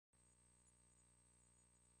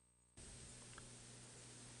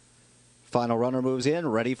Final runner moves in,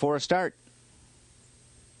 ready for a start.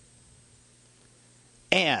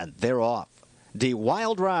 And they're off. The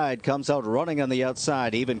Wild Ride comes out running on the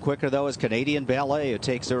outside. Even quicker, though, is Canadian Ballet, who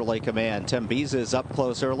takes early command. Tembiza is up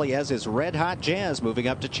close early, as is Red Hot Jazz, moving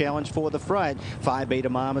up to challenge for the front. 5 Beta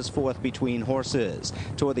Mom is fourth between horses.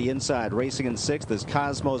 Toward the inside, racing in sixth is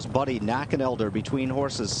Cosmos Buddy. Knockenelder between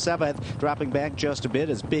horses seventh. Dropping back just a bit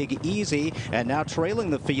is Big Easy. And now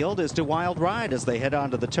trailing the field is the Wild Ride as they head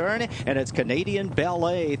onto the turn. And it's Canadian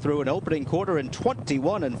Ballet through an opening quarter in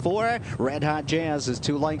 21 4. Red Hot Jazz is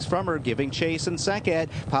 2 lengths from her, giving chase in second.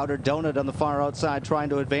 Powdered Donut on the far outside trying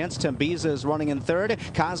to advance. Tembiza is running in third.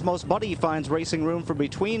 Cosmos Buddy finds racing room for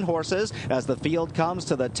between horses as the field comes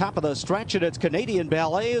to the top of the stretch, and it's Canadian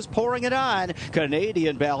Ballet is pouring it on.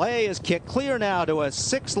 Canadian Ballet is kicked clear now to a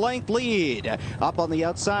 6-length lead. Up on the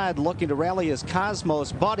outside looking to rally is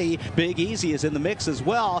Cosmos Buddy. Big Easy is in the mix as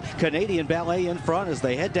well. Canadian Ballet in front as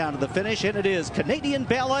they head down to the finish, and it is Canadian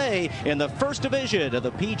Ballet in the first division of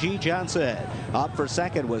the P.G. Johnson. Up for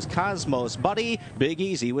second was Cosmos Buddy. Big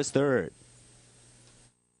Easy was third.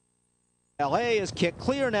 Ballet is kicked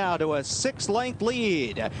clear now to a 6-length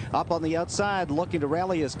lead. Up on the outside looking to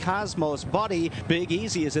rally is Cosmos Buddy. Big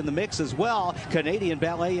Easy is in the mix as well. Canadian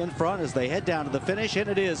Ballet in front as they head down to the finish, and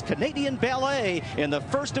it is Canadian Ballet in the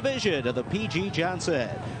first division of the P.G. Johnson.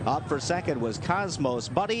 Up for second was Cosmos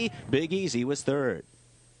Buddy. Big Easy was third.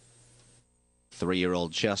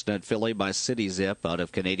 3-year-old Chestnut filly by City Zip out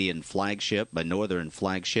of Canadian Flagship by Northern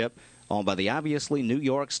Flagship. Owned by the obviously New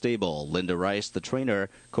York stable. Linda Rice, the trainer.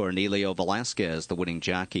 Cornelio Velasquez, the winning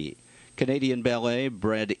jockey. Canadian Ballet,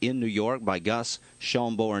 bred in New York by Gus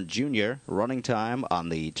Schomburn Jr. Running time on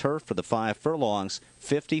the turf for the 5 furlongs,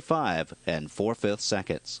 55 4/5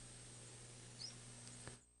 seconds.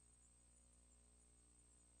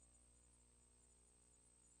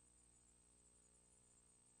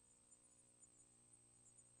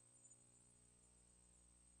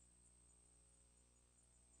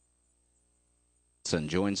 And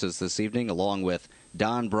joins us this evening along with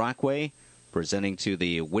Don Brockway, presenting to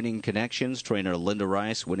the Winning Connections, trainer Linda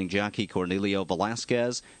Rice, winning jockey Cornelio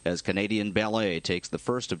Velasquez, as Canadian Ballet takes the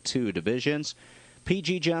first of 2 divisions.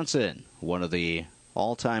 P.G. Johnson, one of the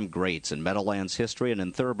all-time greats in Meadowlands history and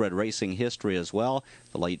in thoroughbred racing history as well.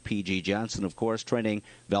 The late P.G. Johnson, of course, training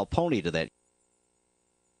Valponi to that